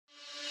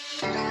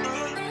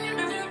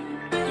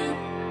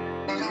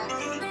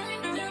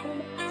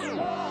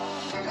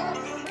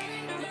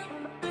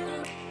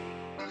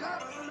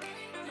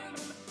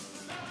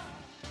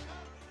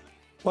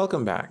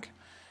Welcome back.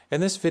 In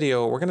this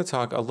video, we're going to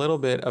talk a little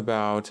bit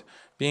about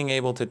being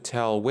able to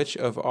tell which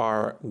of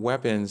our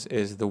weapons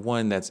is the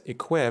one that's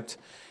equipped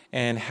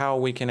and how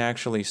we can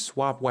actually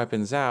swap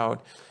weapons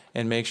out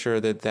and make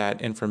sure that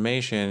that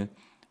information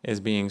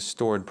is being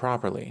stored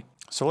properly.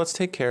 So let's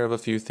take care of a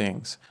few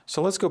things.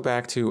 So let's go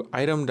back to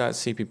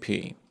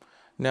item.cpp.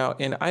 Now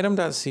in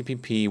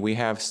item.cpp, we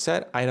have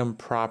set item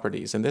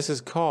properties, and this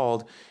is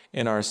called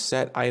in our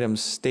set item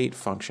state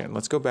function.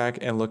 Let's go back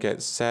and look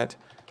at set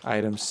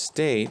item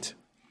state.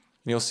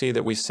 And you'll see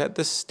that we set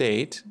the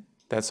state,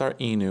 that's our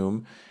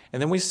enum,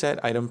 and then we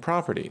set item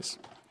properties.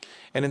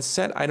 And in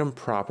set item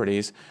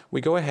properties,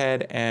 we go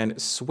ahead and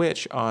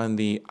switch on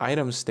the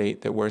item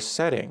state that we're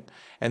setting.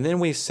 And then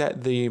we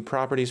set the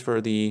properties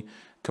for the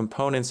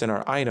components in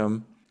our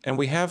item, and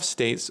we have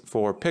states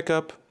for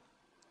pickup,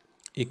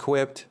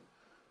 equipped,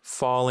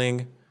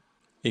 falling,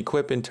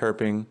 equip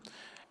interping,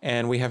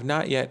 and we have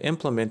not yet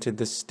implemented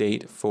the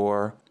state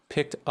for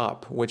picked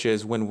up, which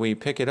is when we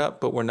pick it up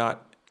but we're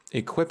not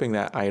equipping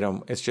that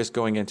item, it's just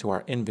going into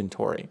our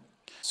inventory.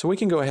 So we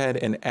can go ahead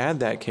and add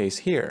that case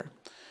here.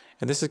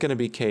 And this is going to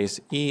be case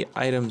e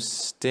item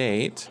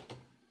state,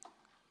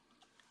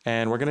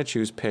 and we're going to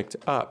choose picked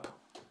up.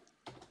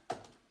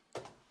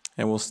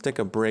 And we'll stick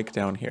a break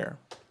down here.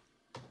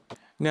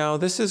 Now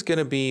this is going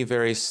to be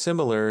very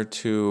similar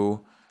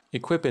to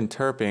equip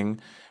interping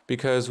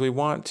because we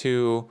want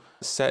to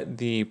set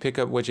the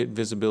pickup widget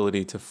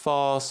visibility to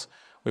false.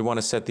 We want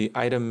to set the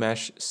item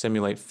mesh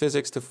simulate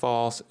physics to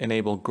false,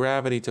 enable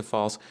gravity to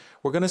false.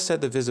 We're going to set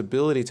the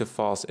visibility to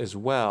false as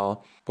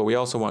well, but we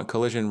also want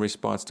collision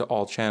response to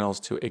all channels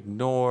to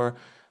ignore,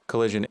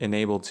 collision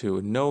enabled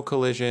to no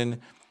collision,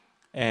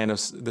 and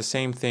the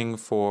same thing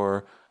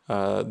for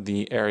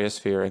the area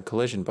sphere and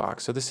collision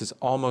box. So this is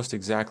almost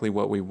exactly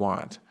what we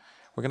want.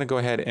 We're going to go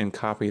ahead and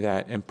copy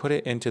that and put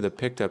it into the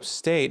picked up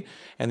state,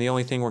 and the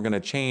only thing we're going to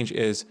change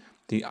is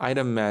the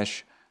item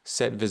mesh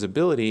set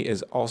visibility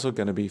is also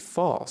going to be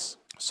false.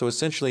 So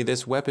essentially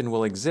this weapon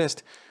will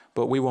exist,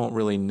 but we won't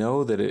really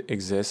know that it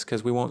exists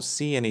because we won't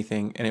see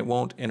anything and it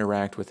won't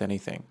interact with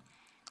anything.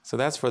 So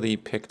that's for the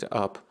picked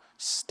up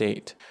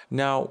state.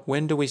 Now,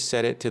 when do we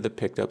set it to the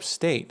picked up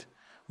state?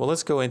 Well,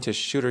 let's go into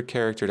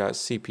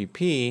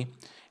shooterCharacter.cpp,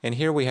 and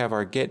here we have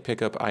our get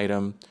pickup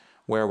item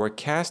where we're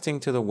casting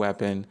to the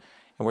weapon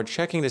and we're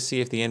checking to see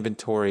if the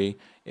inventory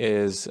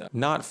is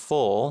not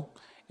full,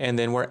 and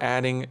then we're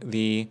adding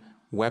the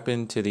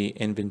weapon to the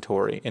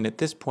inventory. And at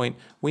this point,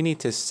 we need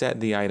to set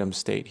the item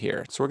state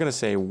here. So we're going to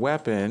say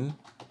weapon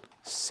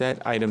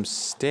set item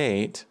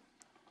state,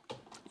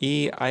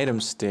 e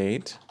item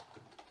state,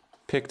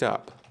 picked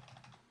up.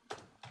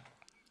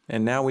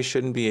 And now we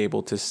shouldn't be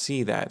able to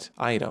see that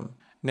item.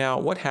 Now,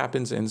 what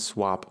happens in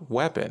swap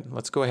weapon?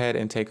 Let's go ahead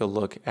and take a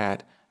look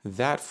at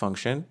that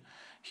function.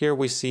 Here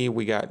we see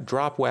we got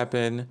drop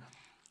weapon,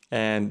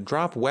 and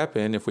drop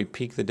weapon, if we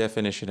peek the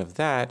definition of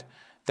that,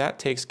 that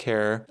takes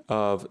care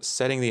of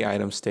setting the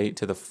item state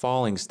to the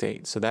falling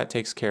state. So that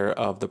takes care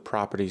of the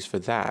properties for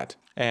that.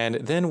 And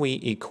then we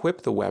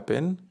equip the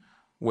weapon,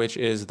 which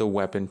is the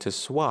weapon to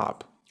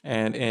swap.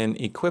 And in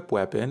equip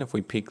weapon, if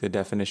we peek the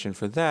definition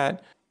for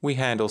that, we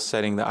handle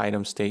setting the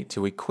item state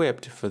to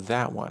equipped for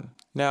that one.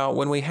 Now,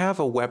 when we have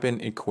a weapon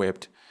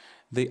equipped,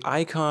 the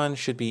icon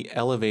should be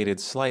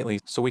elevated slightly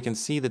so we can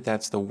see that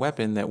that's the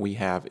weapon that we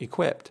have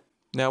equipped.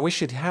 Now, we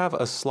should have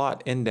a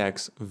slot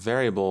index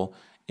variable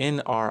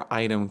in our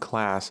item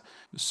class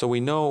so we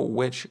know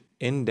which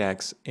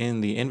index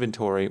in the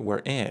inventory we're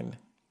in.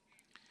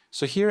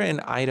 So here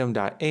in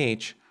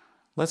item.h,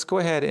 let's go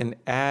ahead and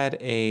add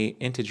a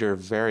integer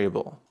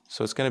variable.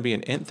 So it's going to be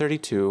an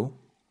int32,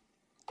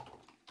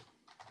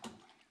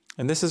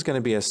 and this is going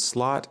to be a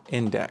slot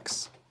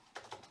index.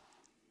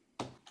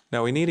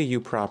 Now we need a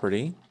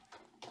uProperty,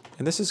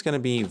 and this is going to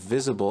be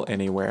visible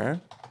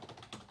anywhere.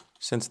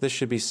 Since this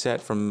should be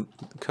set from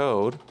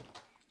code,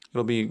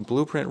 it'll be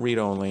blueprint read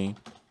only,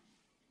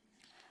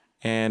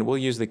 and we'll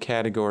use the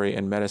category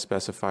and meta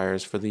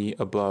specifiers for the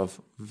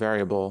above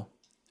variable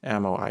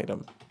ammo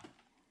item.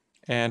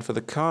 And for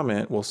the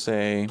comment, we'll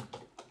say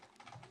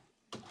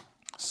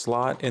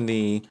slot in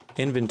the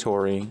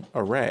inventory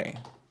array.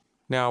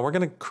 Now we're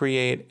going to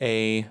create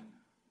a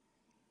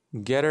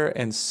getter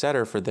and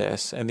setter for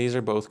this, and these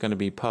are both going to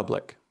be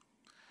public.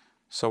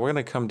 So we're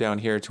going to come down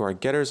here to our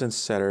getters and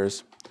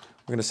setters.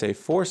 We're going to say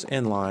force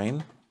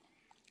inline,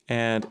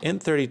 and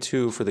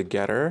int32 for the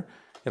getter,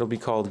 it'll be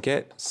called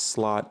get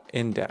slot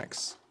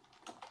index.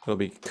 It'll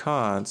be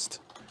const,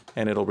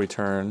 and it'll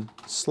return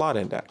slot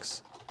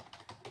index.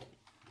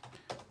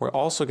 We're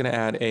also going to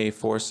add a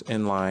force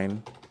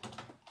inline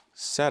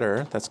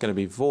setter that's going to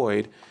be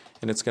void,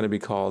 and it's going to be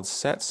called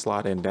set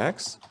slot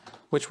index,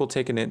 which will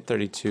take an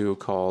int32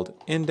 called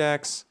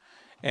index,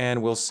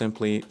 and we'll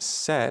simply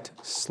set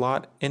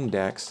slot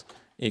index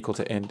equal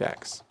to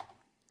index.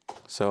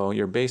 So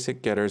your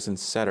basic getters and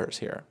setters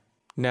here.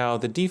 Now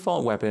the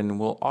default weapon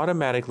will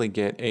automatically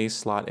get a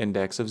slot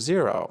index of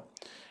 0.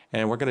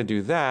 And we're going to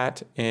do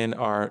that in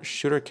our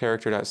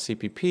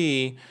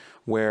shooterCharacter.cpp,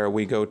 where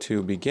we go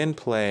to begin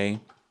play,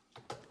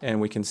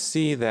 and we can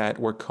see that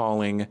we're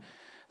calling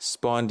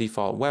spawn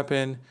default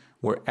weapon.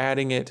 We're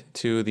adding it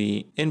to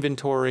the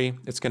inventory.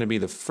 It's going to be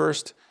the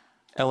first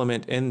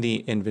element in the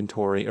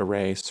inventory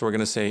array. So we're going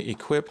to say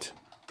equipped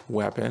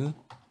weapon,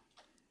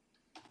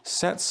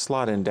 set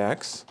slot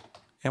index,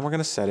 and we're going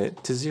to set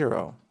it to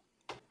 0.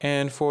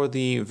 And for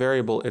the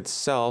variable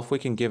itself, we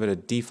can give it a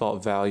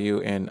default value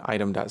in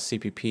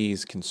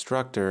item.cpp's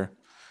constructor.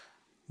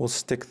 We'll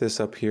stick this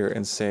up here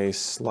and say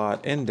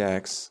slot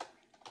index.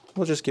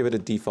 We'll just give it a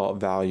default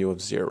value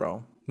of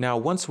 0. Now,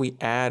 once we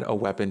add a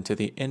weapon to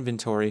the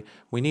inventory,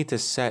 we need to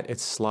set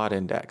its slot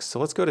index. So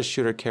let's go to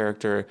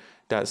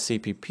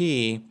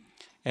shooterCharacter.cpp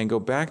and go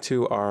back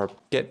to our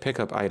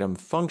getPickUpItem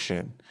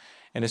function.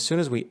 And as soon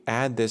as we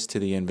add this to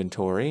the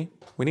inventory,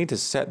 we need to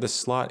set the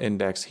slot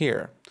index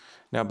here.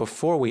 Now,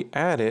 before we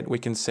add it, we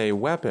can say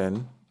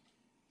weapon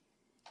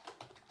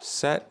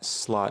set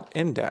slot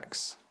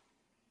index.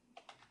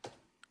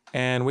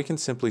 And we can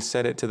simply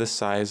set it to the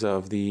size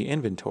of the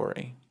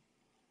inventory.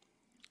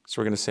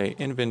 So we're going to say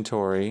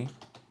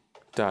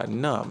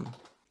inventory.num.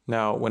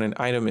 Now, when an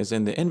item is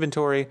in the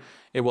inventory,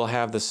 it will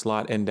have the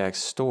slot index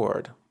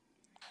stored.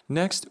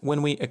 Next,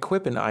 when we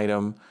equip an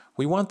item,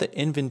 we want the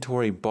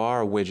inventory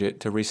bar widget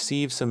to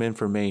receive some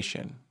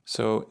information.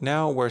 So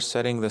now we're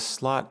setting the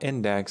slot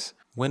index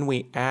when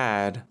we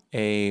add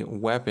a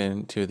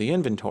weapon to the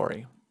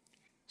inventory.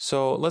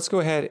 So let's go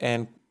ahead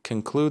and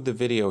conclude the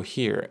video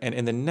here. And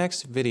in the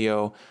next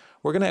video,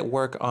 we're going to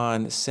work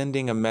on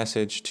sending a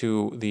message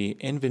to the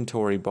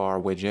inventory bar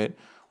widget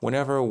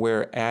whenever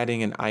we're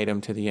adding an item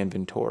to the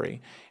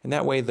inventory. And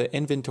that way the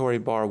inventory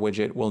bar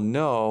widget will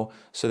know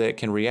so that it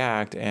can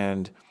react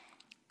and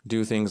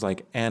do things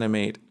like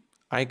animate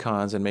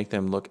icons and make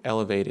them look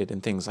elevated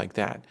and things like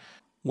that.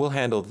 We'll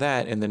handle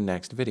that in the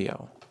next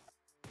video.